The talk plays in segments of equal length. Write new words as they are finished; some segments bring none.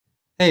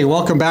Hey,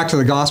 welcome back to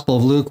the Gospel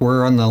of Luke.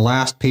 We're on the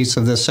last piece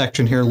of this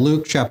section here,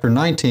 Luke chapter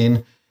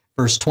 19,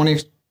 verse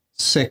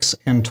 26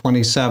 and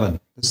 27.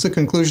 This is the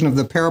conclusion of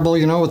the parable,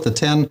 with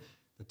the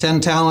 10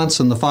 talents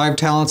and the 5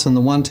 talents and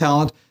the 1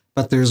 talent.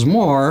 But there's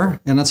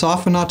more, and it's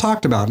often not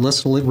talked about.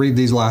 Let's read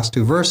these last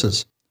 2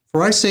 verses.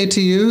 For I say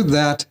to you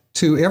that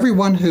to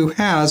everyone who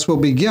has will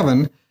be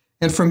given,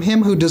 and from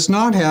him who does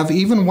not have,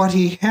 even what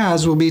he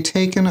has will be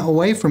taken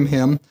away from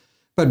him.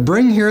 But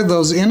bring here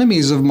those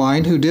enemies of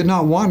mine who did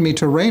not want me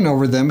to reign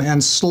over them,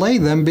 and slay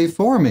them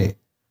before me.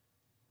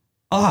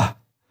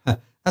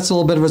 That's a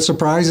little bit of a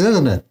surprise,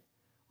 isn't it?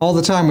 All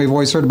the time we've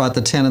always heard about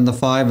the 10 and the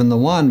 5 and the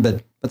 1,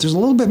 but there's a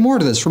little bit more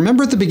to this.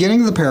 Remember at the beginning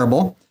of the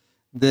parable,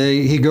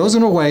 he goes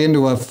away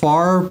into a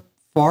far,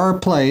 far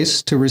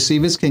place to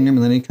receive his kingdom,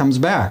 and then he comes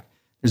back.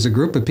 There's a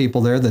group of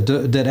people there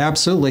that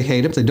absolutely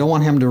hate him. They don't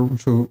want him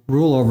to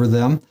rule over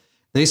them.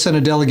 They send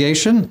a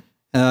delegation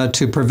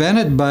to prevent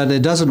it, but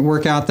it doesn't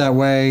work out that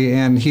way,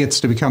 and he gets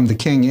to become the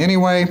king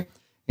anyway.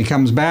 He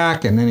comes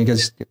back, and then he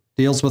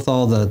deals with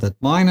all the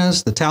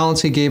minas, the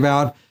talents he gave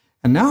out,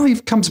 and now he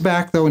comes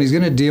back, though, and he's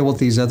going to deal with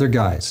these other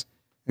guys,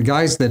 the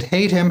guys that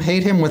hate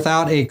him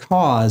without a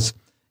cause.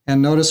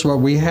 And notice what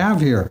we have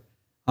here.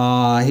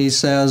 He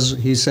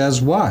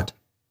says what?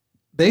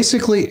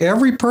 Basically,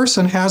 every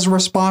person has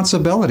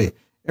responsibility.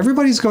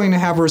 Everybody's going to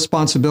have a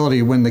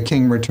responsibility when the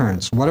king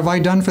returns. What have I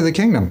done for the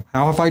kingdom?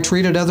 How have I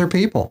treated other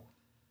people?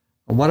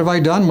 What have I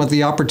done with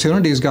the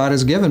opportunities God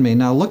has given me?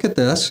 Now look at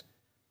this.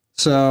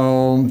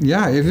 So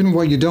yeah, even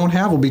what you don't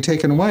have will be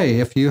taken away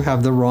if you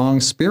have the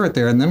wrong spirit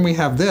there. And then we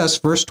have this,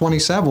 verse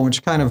 27,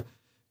 which kind of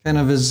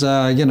is,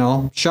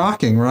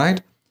 shocking,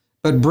 right?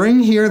 But bring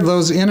here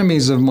those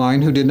enemies of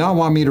mine who did not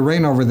want me to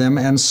reign over them,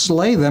 and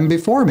slay them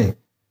before me.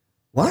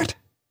 What?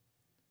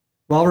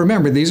 Well,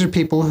 remember, these are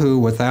people who,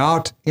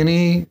 without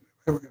any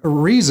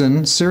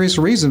serious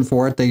reason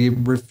for it, they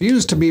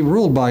refuse to be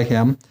ruled by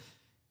him.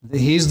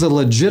 He's the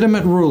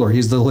legitimate ruler.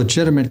 He's the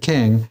legitimate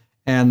king.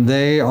 And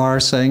they are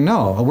saying,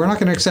 no, we're not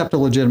going to accept a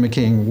legitimate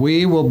king.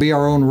 We will be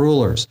our own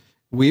rulers.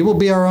 We will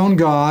be our own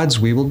gods.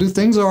 We will do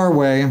things our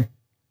way,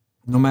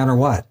 no matter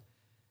what.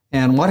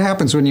 And what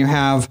happens when you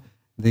have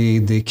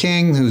the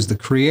king who's the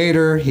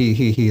creator?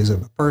 He is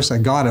a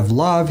God of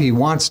love. He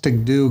wants to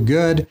do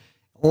good.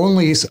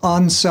 Only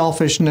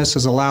unselfishness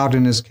is allowed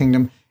in his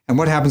kingdom. And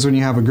what happens when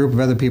you have a group of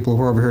other people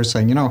who are over here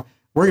saying,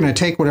 we're going to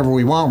take whatever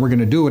we want, we're going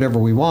to do whatever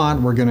we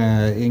want, we're going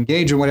to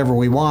engage in whatever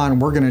we want,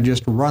 we're going to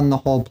just run the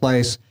whole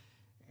place.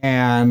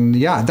 And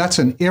yeah, that's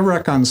an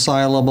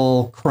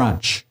irreconcilable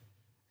crunch.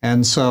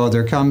 And so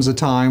there comes a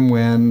time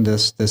when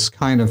this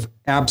kind of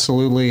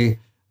absolutely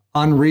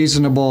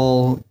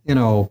unreasonable,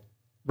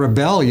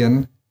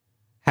 rebellion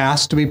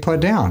has to be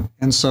put down.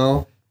 And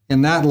so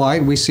in that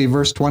light, we see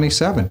verse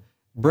 27.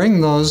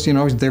 Bring those,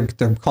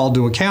 they're called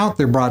to account,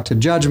 they're brought to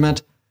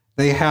judgment.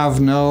 They have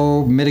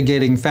no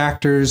mitigating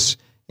factors.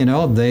 They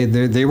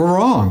were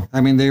wrong.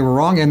 They were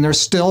wrong, and they're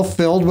still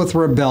filled with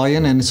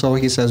rebellion. And so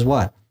he says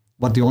what?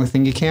 What the only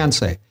thing you can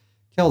say?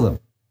 Kill them.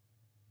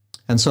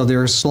 And so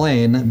they're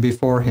slain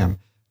before him.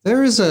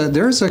 There's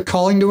a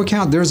calling to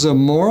account. There's a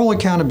moral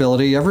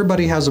accountability.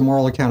 Everybody has a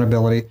moral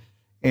accountability.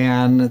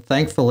 And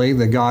thankfully,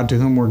 the God to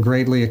whom we're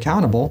greatly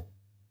accountable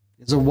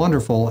is a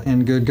wonderful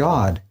and good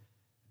God.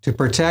 To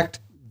protect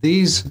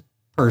these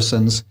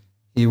persons,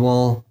 he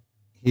will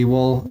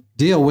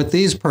deal with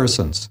these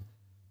persons.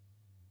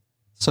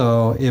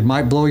 So it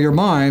might blow your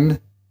mind,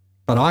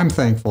 but I'm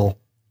thankful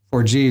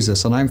for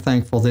Jesus, and I'm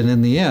thankful that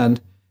in the end,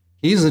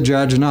 he's the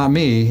judge, not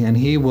me, and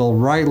he will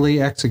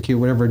rightly execute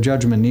whatever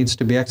judgment needs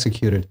to be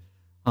executed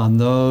on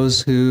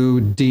those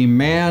who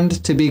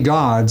demand to be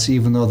gods,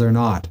 even though they're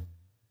not.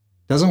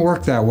 Doesn't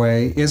work that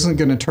way, isn't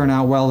going to turn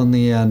out well in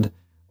the end.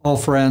 Oh,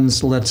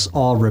 friends, let's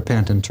all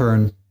repent and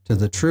turn to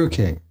the true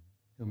King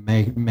who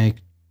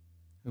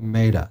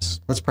made us.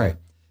 Let's pray.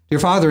 Dear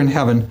Father in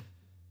heaven,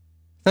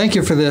 thank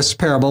you for this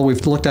parable.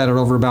 We've looked at it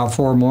over about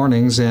 4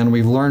 mornings, and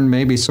we've learned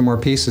maybe some more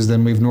pieces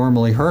than we've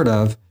normally heard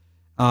of.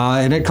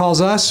 And it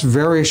calls us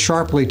very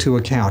sharply to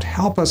account.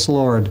 Help us,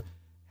 Lord.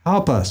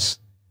 Help us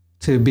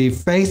to be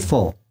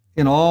faithful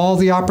in all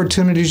the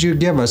opportunities you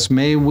give us.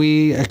 May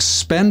we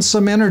expend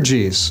some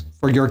energies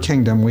for your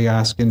kingdom, we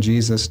ask in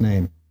Jesus'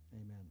 name.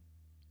 Amen.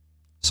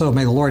 So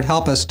may the Lord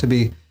help us to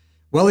be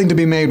willing to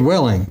be made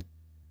willing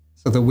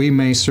so that we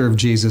may serve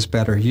Jesus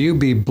better. You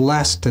be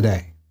blessed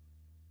today.